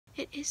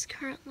It is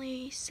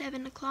currently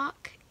 7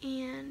 o'clock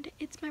and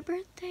it's my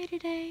birthday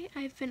today.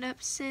 I've been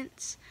up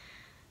since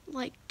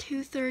like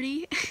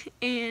 2:30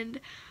 and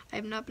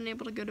I've not been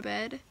able to go to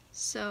bed,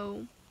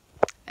 so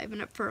I've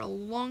been up for a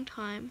long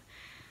time,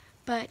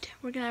 but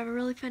we're gonna have a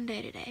really fun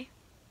day today.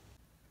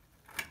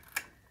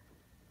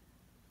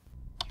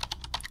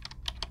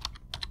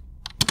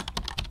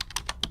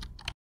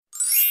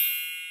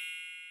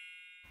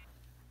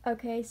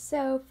 Okay,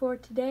 so for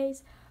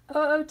today's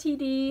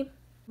OOTD,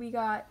 we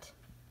got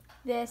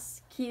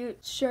this cute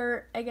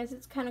shirt. I guess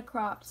it's kind of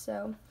cropped,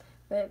 so,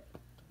 but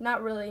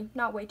not really,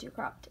 not way too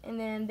cropped. And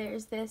then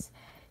there's this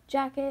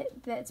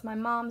jacket that's my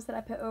mom's that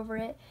I put over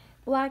it,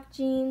 black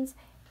jeans,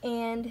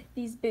 and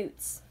these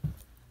boots.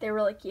 They're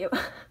really cute.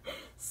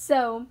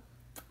 So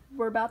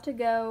we're about to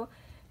go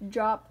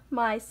drop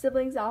my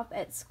siblings off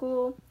at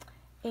school,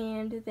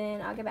 and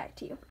then I'll get back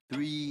to you.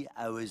 3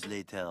 hours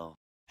later.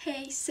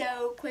 Hey,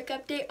 so quick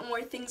update on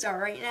where things are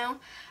right now.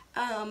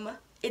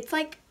 It's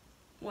like,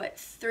 what,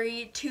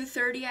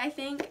 2:30 I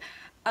think,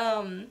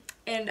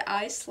 and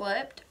I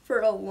slept for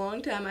a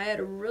long time. I had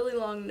a really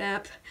long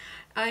nap.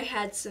 I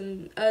had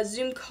a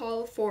Zoom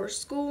call for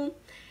school,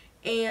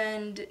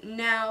 and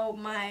now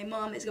my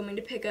mom is going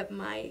to pick up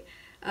my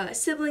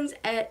siblings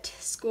at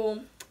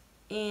school,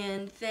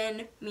 and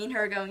then me and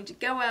her are going to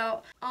go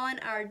out on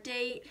our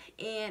date,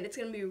 and it's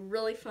going to be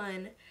really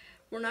fun.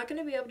 We're not going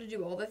to be able to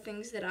do all the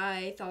things that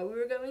I thought we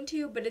were going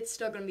to, but it's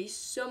still going to be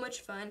so much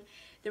fun.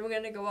 Then we're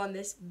going to go on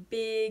this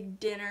big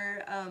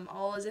dinner,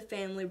 all as a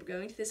family. We're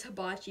going to this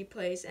hibachi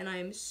place, and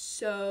I'm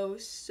so,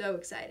 so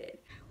excited.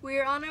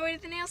 We're on our way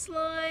to the nail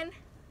salon.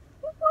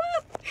 Whoop,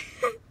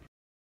 whoop.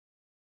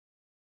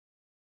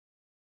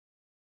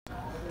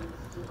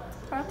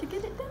 About to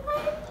get it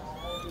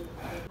done.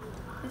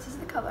 This is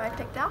the color I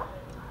picked out.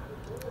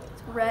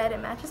 It's red,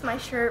 it matches my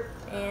shirt,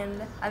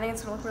 and I think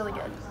it's going to look really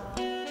good.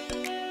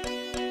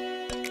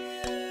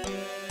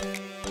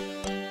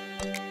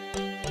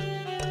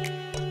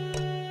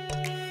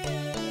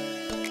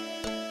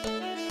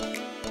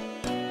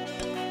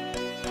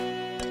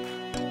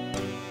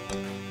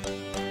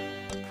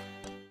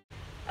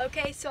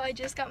 Okay, so I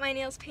just got my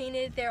nails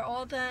painted, they're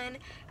all done,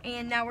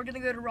 and now we're gonna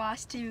go to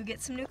Ross to get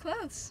some new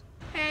clothes.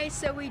 Hey,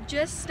 so we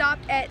just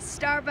stopped at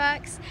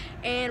Starbucks,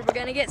 and we're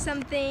gonna get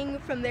something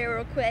from there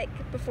real quick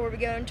before we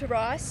go into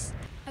Ross.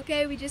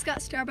 Okay, we just got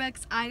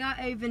Starbucks. I got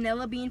a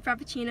vanilla bean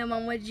frappuccino.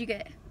 Mom, what did you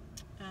get?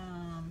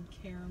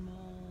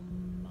 Caramel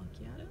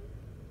macchiato?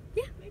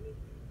 Yeah, maybe.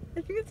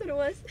 I think that's what it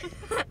was.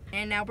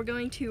 And now we're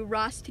going to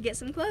Ross to get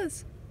some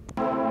clothes.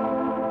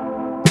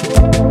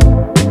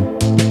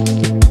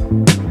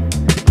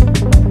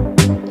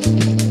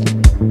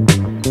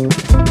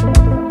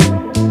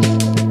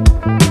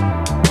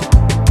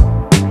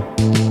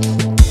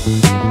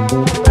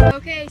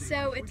 Okay,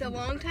 so it's a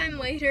long time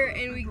later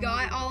and we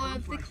got all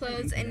of the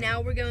clothes, and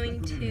now we're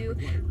going to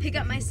pick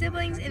up my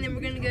siblings, and then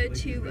we're going to go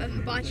to a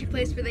hibachi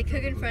place where they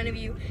cook in front of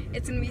you.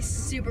 It's going to be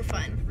super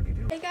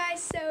fun. Hey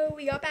guys, so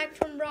we got back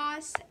from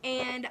Ross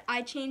and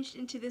I changed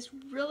into this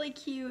really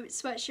cute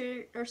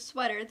sweatshirt or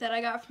sweater that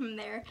I got from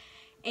there,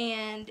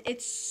 and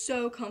it's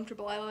so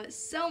comfortable. I love it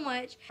so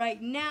much.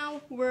 Right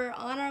now we're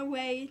on our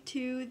way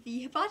to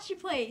the hibachi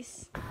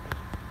place.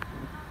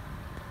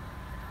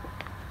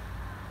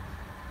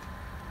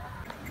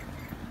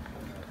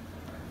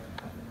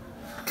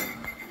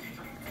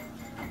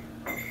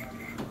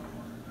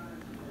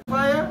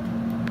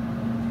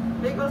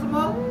 Big or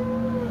small?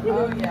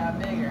 Oh yeah,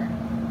 bigger.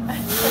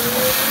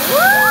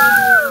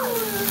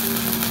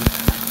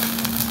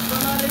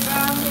 Somebody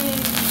found me.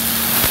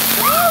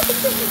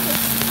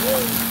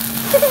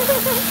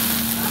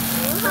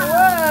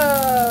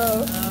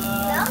 Whoa!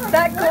 Is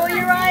that cool,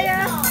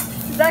 Uriah?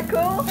 Is that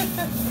cool?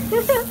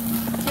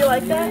 Do you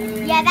like that?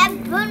 Yeah, that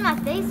burned my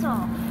face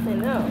off. I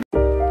know.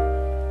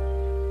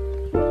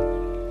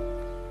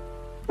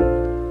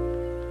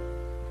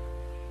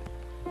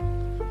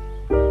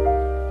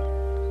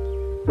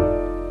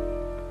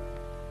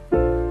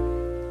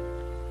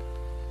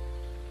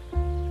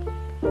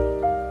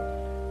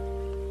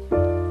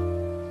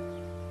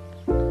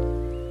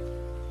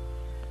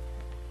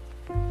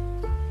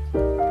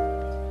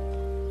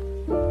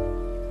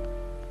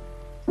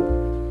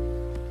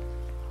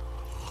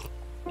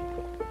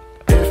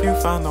 If you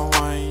found the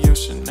one, you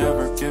should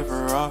never give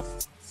her up.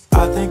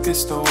 I think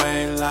it's the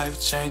way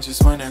life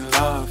changes when in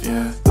love,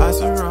 yeah. I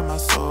surround my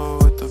soul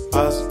with the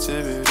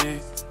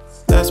positivity.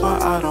 That's why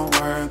I don't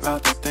worry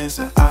about the things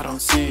that I don't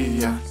see,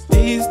 yeah.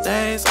 These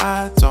days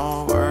I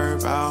don't worry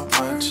about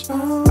much.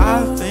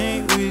 I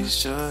think we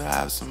should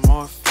have some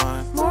more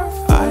fun.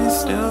 I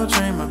still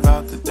dream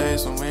about the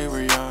days when we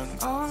were young.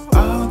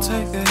 I'll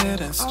take a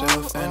hit and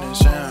still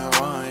finish in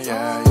one,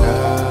 yeah,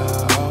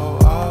 yeah. Oh,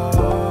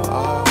 oh,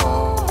 oh,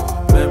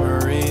 oh.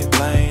 Memory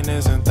lane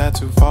isn't that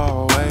too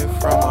far away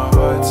from our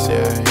hearts,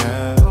 yeah,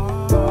 yeah.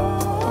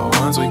 The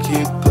ones we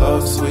keep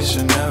close, we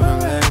should never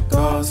let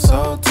go.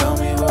 So tell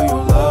me who you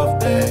love,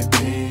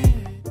 baby.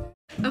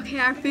 Okay,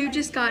 our food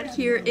just got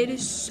here. It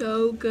is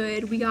so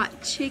good. We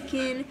got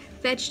chicken,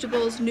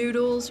 vegetables,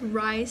 noodles,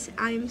 rice.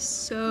 I'm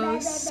so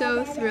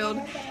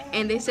thrilled.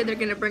 And they said they're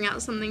gonna bring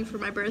out something for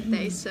my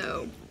birthday,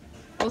 so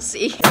we'll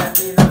see.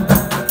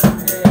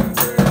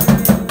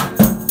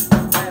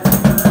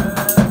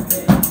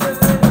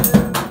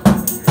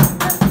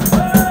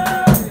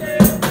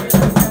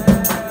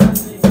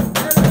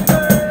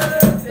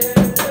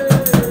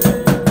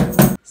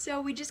 So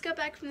we just got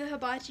back from the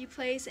hibachi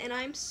place and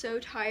I'm so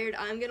tired.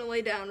 I'm gonna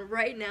lay down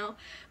right now.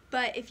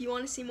 But if you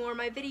want to see more of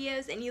my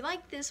videos and you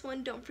like this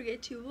one, don't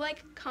forget to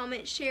like,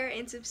 comment, share,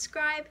 and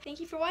subscribe. Thank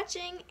you for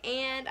watching,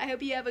 and I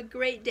hope you have a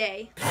great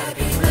day.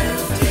 Happy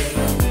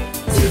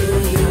birthday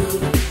to you.